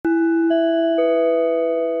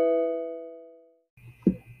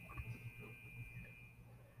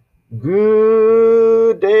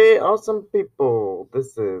Good day, awesome people.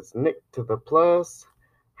 This is Nick to the Plus.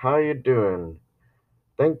 How you doing?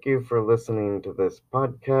 Thank you for listening to this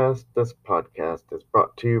podcast. This podcast is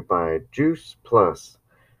brought to you by Juice Plus,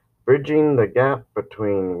 bridging the gap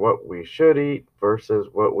between what we should eat versus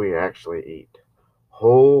what we actually eat.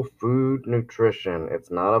 Whole food nutrition. It's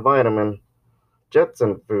not a vitamin.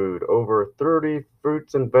 Jetson food, over 30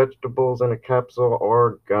 fruits and vegetables in a capsule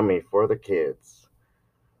or gummy for the kids.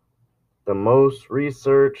 The most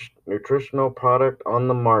researched nutritional product on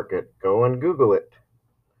the market. Go and Google it.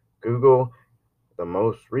 Google the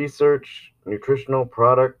most researched nutritional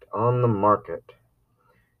product on the market.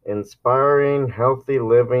 Inspiring healthy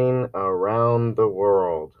living around the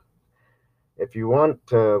world. If you want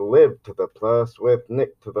to live to the plus with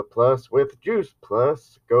Nick to the Plus with Juice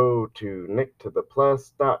Plus, go to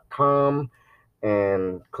nicktotheplus.com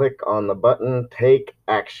and click on the button Take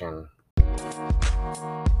Action.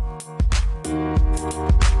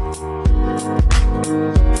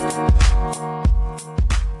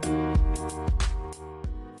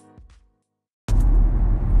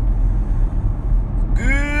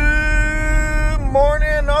 Good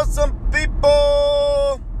morning, awesome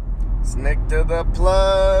people. It's Nick to the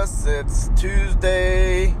Plus. It's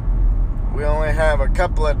Tuesday. We only have a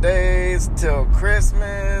couple of days till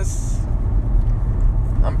Christmas.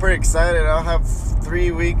 I'm pretty excited. I'll have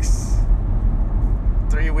 3 weeks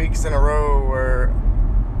in a row where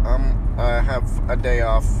I have a day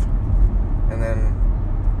off, and then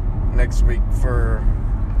next week for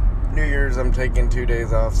New Year's I'm taking 2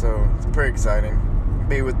 days off, so it's pretty exciting.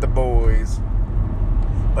 Be with the boys.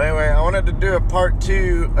 But anyway, I wanted to do a part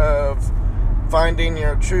 2 of finding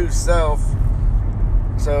your true self.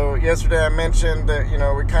 So yesterday I mentioned that,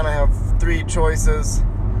 we kind of have 3 choices.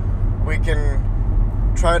 We can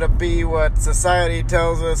try to be what society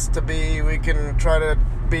tells us to be. We can try to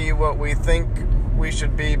be what we think we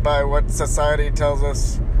should be by what society tells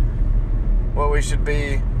us what we should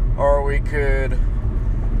be. Or we could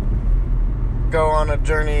go on a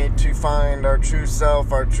journey to find our true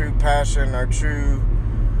self, our true passion, our true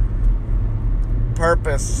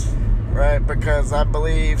purpose, right? Because I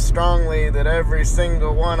believe strongly that every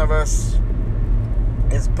single one of us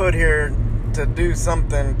is put here to do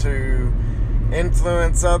something, to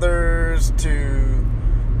influence others, to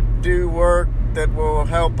do work that will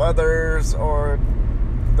help others or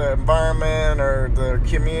the environment or the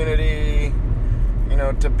community,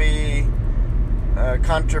 to be a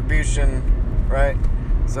contribution, right?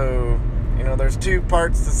 So, there's 2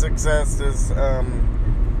 parts to success. Is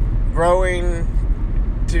growing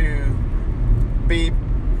to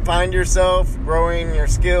find yourself, growing your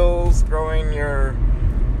skills, growing your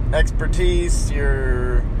expertise,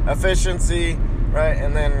 your efficiency, right?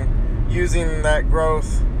 And then using that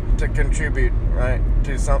growth to contribute, right?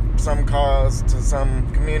 To some cause, to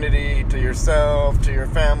some community, to yourself, to your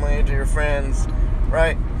family, to your friends,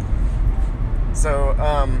 right? So,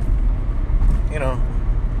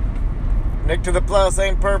 Nick to the Plus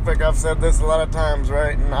ain't perfect. I've said this a lot of times,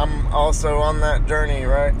 right? And I'm also on that journey,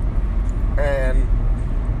 right? And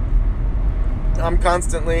I'm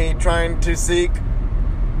constantly trying to seek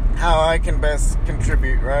how I can best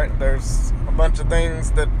contribute, right? There's a bunch of things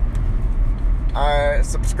that I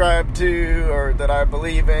subscribe to or that I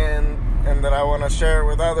believe in and that I want to share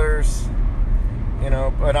with others,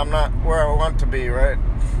 but I'm not where I want to be, right?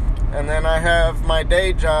 And then I have my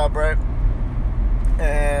day job, right?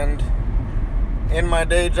 And in my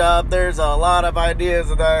day job, there's a lot of ideas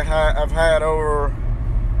that I've had over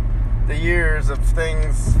the years of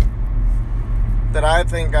things that I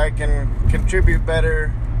think I can contribute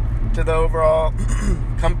better to the overall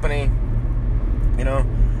company,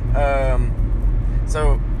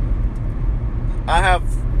 So I have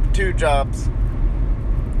 2 jobs.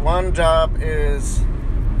 One job is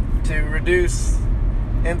to reduce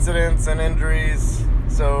incidents and injuries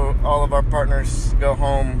so all of our partners go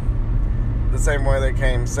home the same way they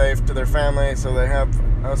came, safe to their family, so they have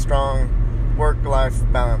a strong work-life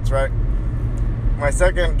balance, right? My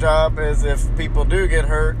second job is if people do get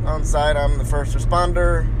hurt on site, I'm the first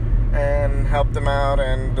responder and help them out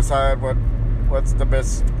and decide what's the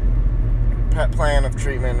best plan of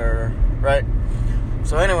treatment, or right?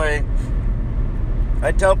 So anyway,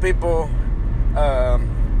 I tell people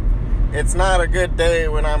it's not a good day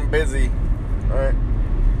when I'm busy, right?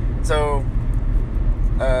 So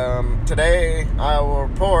today I will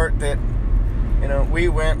report that we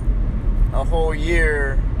went a whole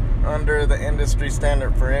year under the industry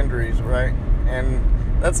standard for injuries, right? And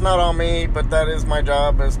that's not all me, but that is my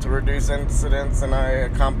job, is to reduce incidents, and I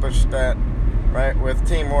accomplished that, right, with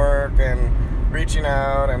teamwork and reaching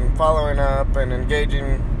out and following up and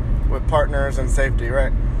engaging with partners and safety,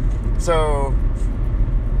 right? So,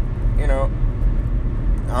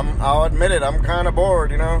 I'll admit it, I'm kind of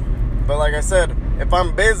bored, but like I said, if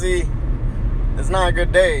I'm busy, it's not a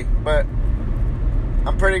good day. But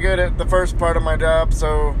I'm pretty good at the first part of my job,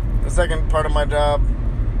 so the second part of my job,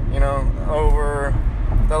 over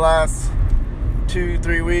the last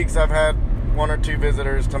 2-3 weeks, I've had 1 or 2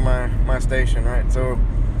 visitors to my station, right? So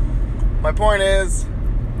my point is,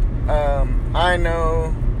 I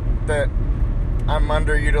know that I'm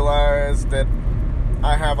underutilized, that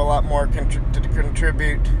I have a lot more to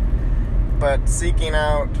contribute, but seeking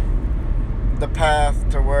out the path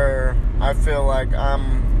to where I feel like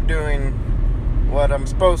I'm doing what I'm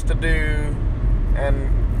supposed to do and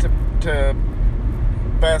to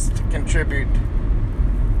best contribute,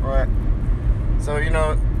 right? So,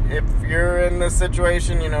 if you're in this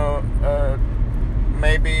situation,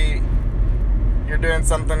 maybe you're doing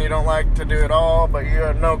something you don't like to do at all, but you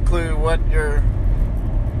have no clue what your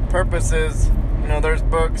purpose is. There's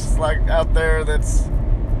books like out there that's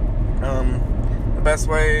the best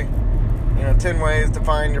way, 10 ways to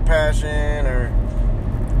find your passion, or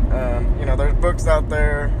there's books out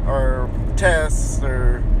there, or tests,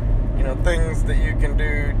 or things that you can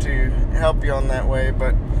do to help you on that way.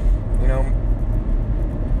 But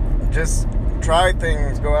just try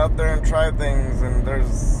things, go out there and try things, and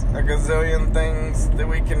there's a gazillion things that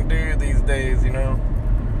we can do these days.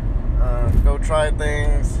 Go try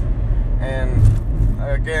things, and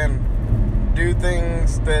again, do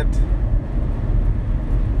things that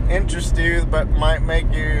interest you but might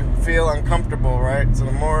make you feel uncomfortable, right? So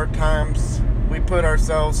the more times we put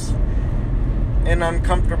ourselves in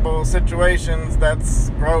uncomfortable situations, that's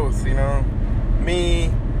growth.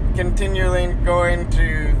 Me continually going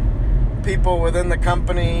to people within the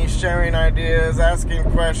company, sharing ideas, asking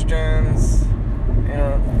questions,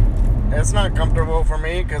 it's not comfortable for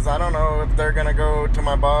me, because I don't know if they're gonna go to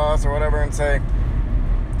my boss or whatever and say,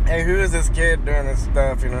 hey, who is this kid doing this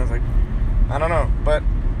stuff? It's like, I don't know, but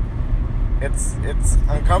it's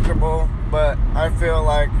uncomfortable. But I feel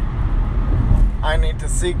like I need to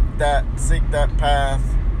seek that path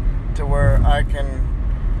to where I can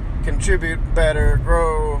contribute better,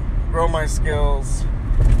 grow my skills,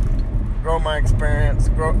 grow my experience,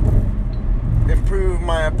 improve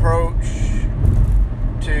my approach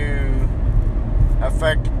to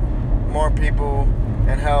affect more people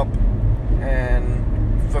and help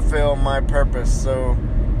and fulfill my purpose. So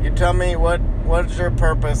you tell me, what's your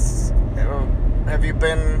purpose? Have you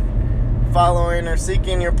been following or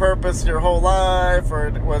seeking your purpose your whole life,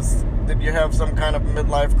 or did you have some kind of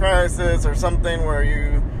midlife crisis or something where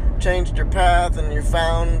you changed your path and you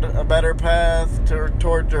found a better path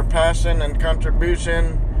towards your passion and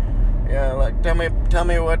contribution? Tell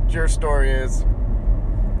me what your story is.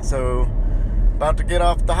 So, about to get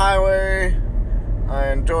off the highway.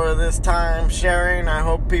 I enjoy this time sharing. I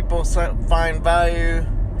hope people find value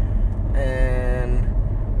and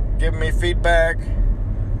give me feedback,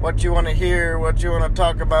 what you want to hear, what you want to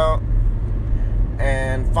talk about,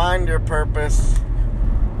 and find your purpose,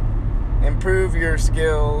 improve your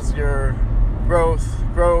skills, your growth,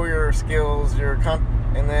 grow your skills,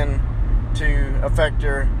 and then to affect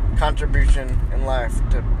your contribution in life,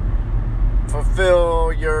 to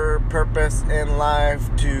fulfill your purpose in life,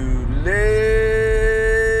 to live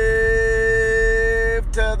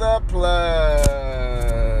to the plus.